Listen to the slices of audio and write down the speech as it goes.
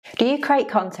Do you create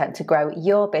content to grow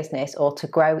your business or to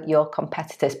grow your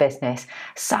competitor's business?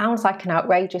 Sounds like an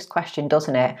outrageous question,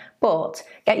 doesn't it? But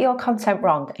get your content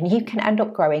wrong and you can end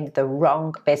up growing the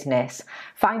wrong business.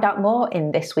 Find out more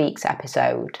in this week's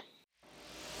episode.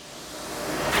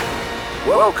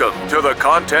 Welcome to the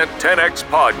Content 10X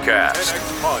Podcast,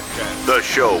 the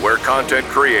show where content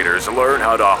creators learn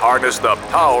how to harness the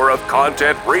power of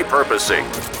content repurposing.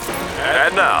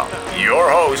 And now,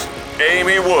 your host,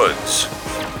 Amy Woods.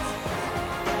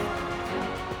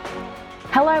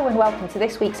 Hello and welcome to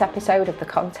this week's episode of the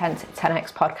Content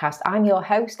 10X Podcast. I'm your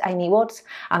host, Amy Woods,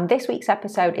 and this week's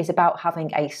episode is about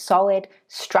having a solid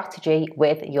strategy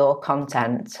with your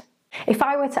content. If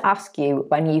I were to ask you,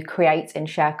 when you create and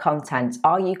share content,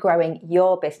 are you growing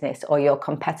your business or your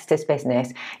competitor's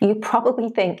business? You probably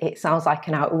think it sounds like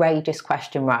an outrageous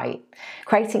question, right?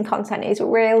 Creating content is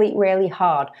really, really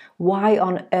hard. Why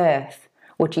on earth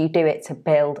would you do it to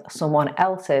build someone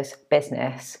else's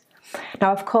business?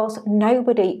 Now, of course,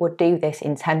 nobody would do this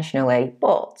intentionally,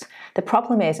 but the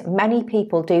problem is many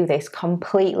people do this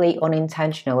completely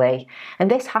unintentionally.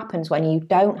 And this happens when you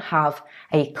don't have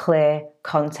a clear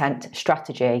content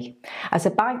strategy. As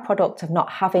a byproduct of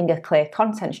not having a clear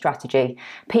content strategy,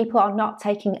 people are not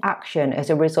taking action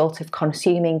as a result of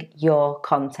consuming your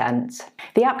content.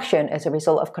 The action as a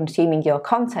result of consuming your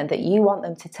content that you want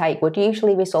them to take would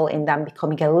usually result in them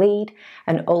becoming a lead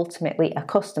and ultimately a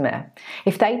customer.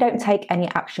 If they don't take any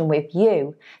action with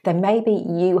you, then maybe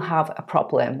you have a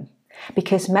problem.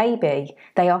 Because maybe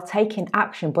they are taking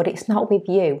action, but it's not with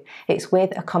you, it's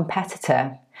with a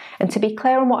competitor. And to be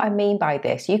clear on what I mean by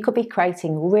this, you could be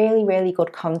creating really, really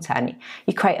good content.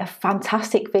 You create a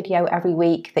fantastic video every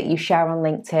week that you share on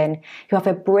LinkedIn. You have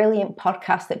a brilliant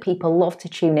podcast that people love to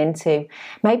tune into.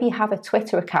 Maybe you have a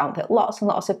Twitter account that lots and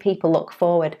lots of people look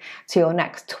forward to your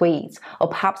next tweet. Or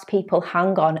perhaps people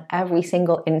hang on every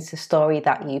single Insta story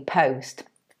that you post.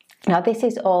 Now, this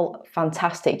is all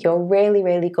fantastic. You're really,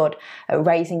 really good at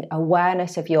raising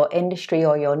awareness of your industry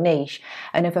or your niche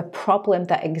and of a problem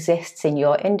that exists in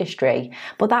your industry.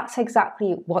 But that's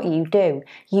exactly what you do.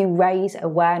 You raise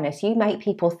awareness. You make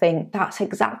people think that's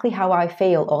exactly how I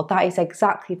feel, or that is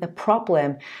exactly the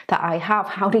problem that I have.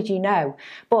 How did you know?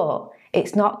 But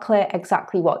it's not clear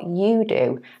exactly what you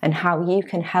do and how you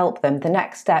can help them. The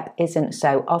next step isn't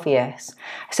so obvious.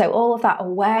 So all of that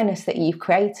awareness that you've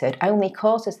created only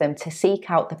causes them to seek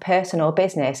out the person or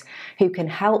business who can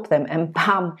help them, and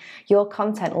bam, your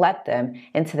content led them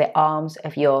into the arms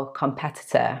of your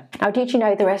competitor. Now, did you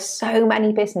know there are so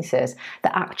many businesses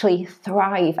that actually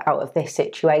thrive out of this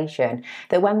situation,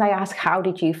 that when they ask, how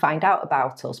did you find out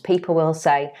about us? People will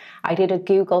say, I did a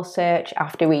Google search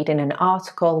after reading an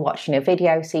article, watching a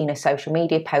video, seeing a social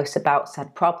media post about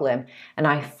said problem, and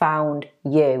I found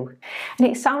you. And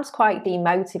it sounds quite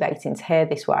demotivating to hear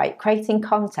this, right? Creating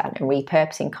content and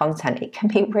repurposing content, it can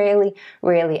be really,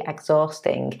 really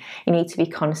exhausting. You need to be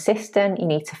consistent, you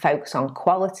need to focus on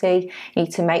quality, you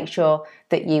need to make sure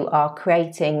that you are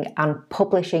creating and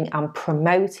publishing and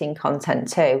promoting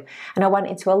content too. And I went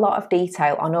into a lot of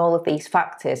detail on all of these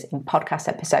factors in podcast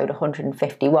episode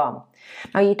 151.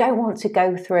 Now, you don't want to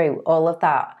go through all of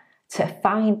that to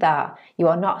find that you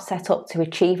are not set up to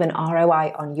achieve an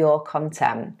ROI on your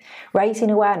content. Raising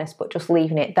awareness but just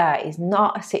leaving it there is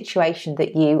not a situation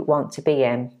that you want to be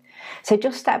in. So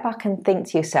just step back and think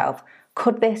to yourself,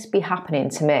 could this be happening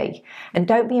to me? And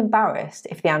don't be embarrassed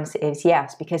if the answer is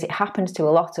yes, because it happens to a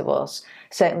lot of us,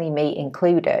 certainly me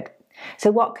included.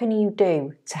 So what can you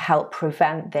do to help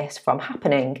prevent this from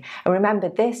happening? And remember,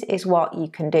 this is what you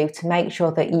can do to make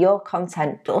sure that your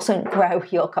content doesn't grow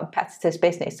your competitor's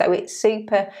business. So it's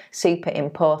super, super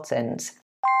important.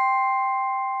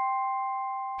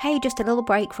 Hey, just a little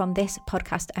break from this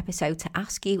podcast episode to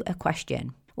ask you a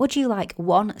question. Would you like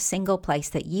one single place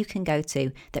that you can go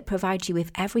to that provides you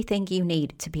with everything you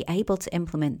need to be able to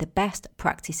implement the best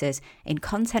practices in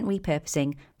content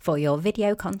repurposing for your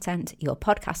video content, your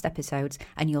podcast episodes,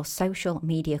 and your social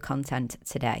media content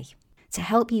today? To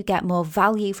help you get more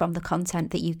value from the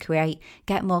content that you create,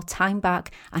 get more time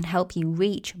back, and help you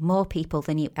reach more people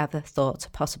than you ever thought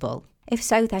possible. If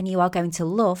so, then you are going to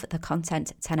love the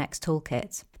Content 10X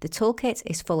Toolkit. The toolkit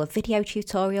is full of video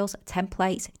tutorials,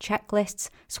 templates, checklists,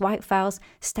 swipe files,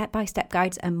 step-by-step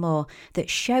guides and more that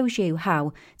shows you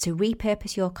how to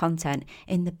repurpose your content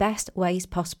in the best ways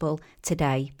possible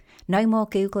today. No more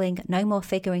Googling, no more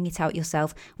figuring it out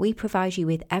yourself. We provide you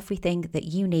with everything that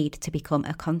you need to become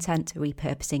a content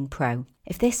repurposing pro.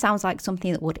 If this sounds like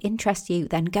something that would interest you,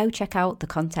 then go check out the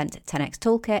Content 10X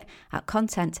Toolkit at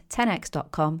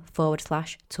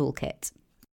content10x.com/toolkit.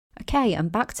 Okay,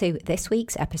 and back to this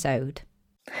week's episode.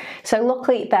 So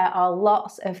luckily there are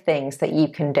lots of things that you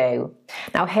can do.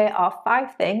 Now here are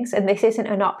 5 things, and this isn't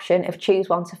an option of choose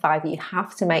 1 to 5, you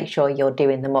have to make sure you're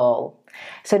doing them all.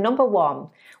 So number 1,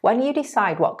 when you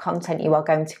decide what content you are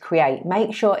going to create,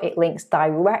 make sure it links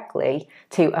directly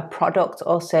to a product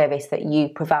or service that you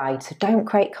provide. So don't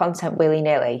create content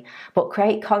willy-nilly, but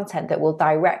create content that will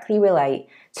directly relate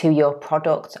to your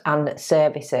product and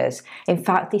services. In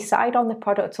fact, decide on the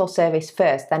product or service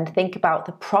first, then think about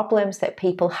the problems that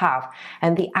people have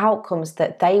and the outcomes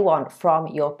that they want from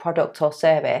your product or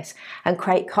service, and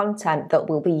create content that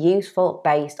will be useful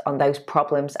based on those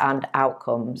problems and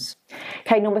outcomes.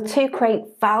 Okay, number 2, create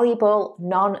valuable,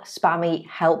 non-spammy,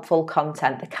 helpful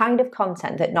content. The kind of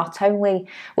content that not only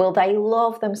will they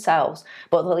love themselves,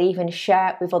 but they'll even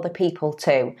share with other people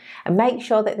too. And make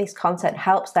sure that this content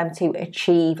helps them to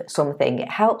achieve something. It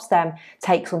helps them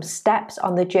take some steps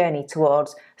on the journey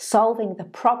towards solving the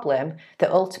problem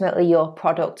that ultimately your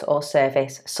product or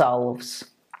service solves.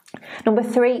 Number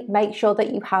 3, make sure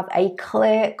that you have a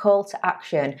clear call to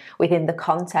action within the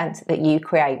content that you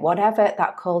create, whatever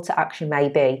that call to action may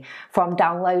be, from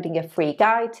downloading a free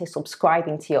guide to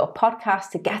subscribing to your podcast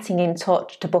to getting in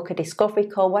touch to book a discovery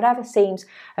call, whatever seems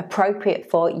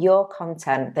appropriate for your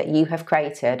content that you have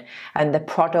created and the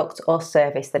product or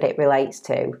service that it relates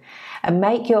to. And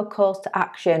make your calls to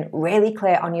action really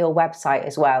clear on your website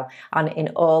as well and in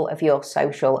all of your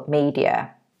social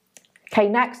media. Okay,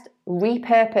 next,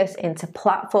 repurpose into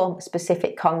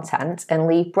platform-specific content and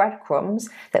leave breadcrumbs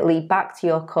that lead back to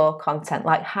your core content,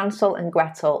 like Hansel and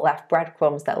Gretel left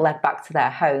breadcrumbs that led back to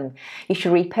their home. You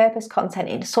should repurpose content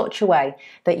in such a way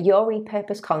that your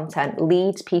repurposed content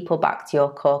leads people back to your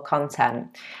core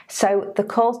content. So the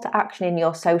calls to action in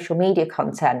your social media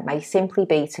content may simply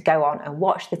be to go on and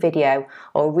watch the video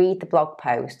or read the blog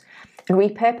post. And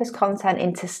repurpose content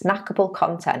into snackable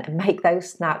content and make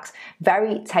those snacks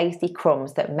very tasty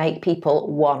crumbs that make people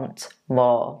want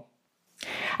more.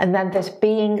 And then there's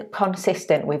being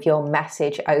consistent with your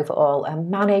message overall and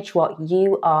manage what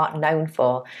you are known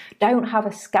for. Don't have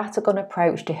a scattergun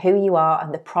approach to who you are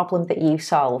and the problem that you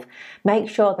solve. Make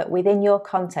sure that within your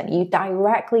content you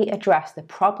directly address the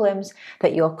problems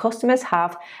that your customers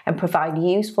have and provide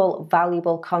useful,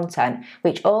 valuable content,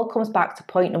 which all comes back to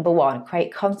point number 1,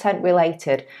 create content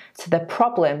related to the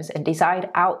problems and desired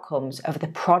outcomes of the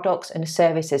products and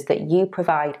services that you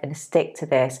provide, and stick to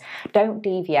this. Don't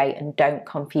deviate and don't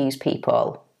confuse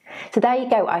people. So there you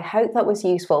go. I hope that was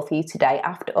useful for you today.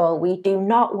 After all, we do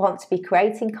not want to be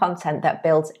creating content that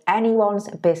builds anyone's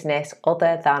business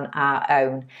other than our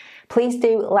own. Please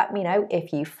do let me know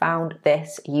if you found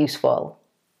this useful.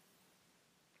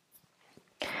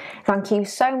 Thank you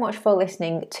so much for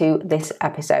listening to this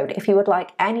episode. If you would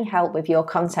like any help with your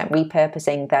content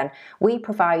repurposing, then we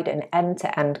provide an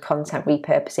end-to-end content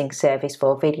repurposing service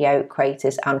for video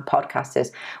creators and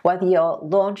podcasters. Whether you're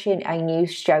launching a new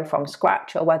show from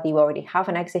scratch or whether you already have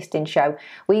an existing show,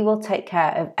 we will take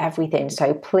care of everything.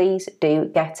 So please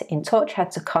do get in touch. Head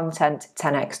to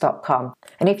content10x.com.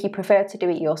 And if you prefer to do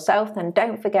it yourself, then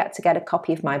don't forget to get a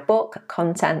copy of my book,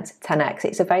 Content 10x.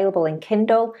 It's available in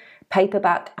Kindle,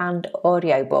 paperback and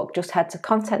audiobook. Just head to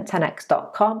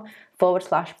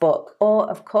content10x.com/book, or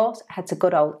of course head to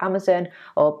good old Amazon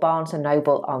or Barnes &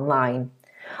 Noble online.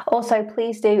 Also,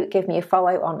 please do give me a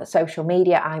follow on social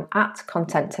media. I'm at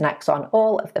Content10x on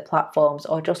all of the platforms,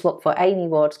 or just look for Amy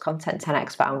Ward's Content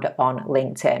 10x founder on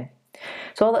LinkedIn.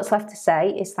 So all that's left to say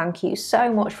is thank you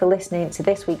so much for listening to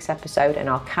this week's episode, and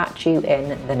I'll catch you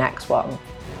in the next one.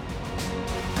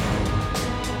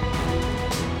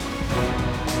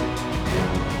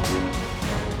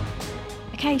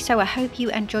 Okay, so I hope you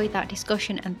enjoyed that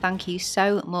discussion, and thank you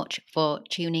so much for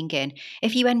tuning in.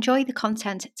 If you enjoy the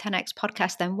Content 10x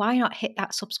podcast, then why not hit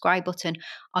that subscribe button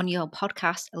on your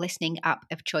podcast listening app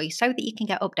of choice so that you can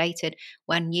get updated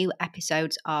when new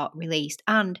episodes are released.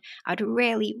 And I'd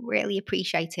really, really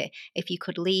appreciate it if you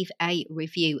could leave a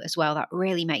review as well. That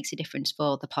really makes a difference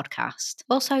for the podcast.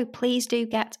 Also, please do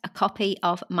get a copy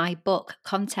of my book,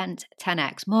 Content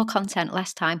 10x, More Content,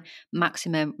 Less Time,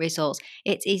 Maximum Results.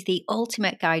 It is the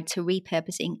ultimate guide to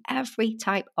repurposing every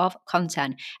type of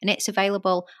content, and it's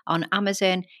available on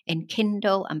Amazon, in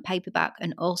Kindle and paperback,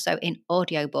 and also in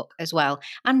audiobook as well.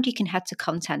 And you can head to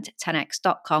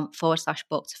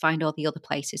content10x.com/book to find all the other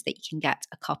places that you can get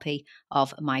a copy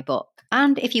of my book.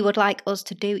 And if you would like us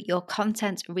to do your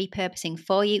content repurposing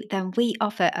for you, then we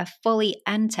offer a fully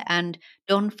end-to-end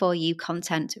done-for-you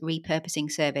content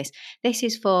repurposing service. This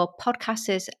is for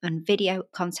podcasters and video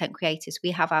content creators.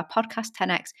 We have our Podcast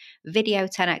 10X, Video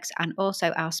 10X, and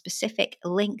also our specific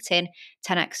LinkedIn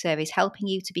 10X service, helping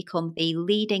you to become the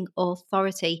leading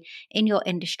authority in your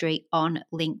industry on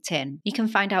LinkedIn. You can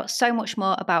find out so much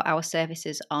more about our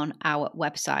services on our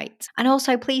website. And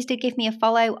also, please do give me a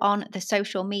follow on the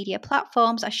social media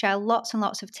platforms. I share lots and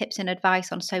lots of tips and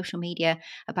advice on social media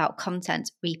about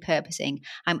content repurposing.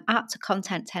 I'm at Content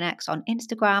 10X on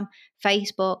Instagram,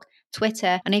 Facebook,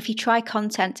 Twitter, and if you try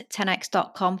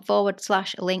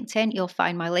content10x.com/LinkedIn, you'll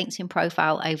find my LinkedIn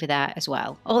profile over there as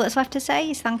well. All that's left to say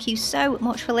is thank you so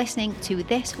much for listening to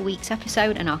this week's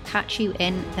episode, and I'll catch you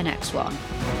in the next one.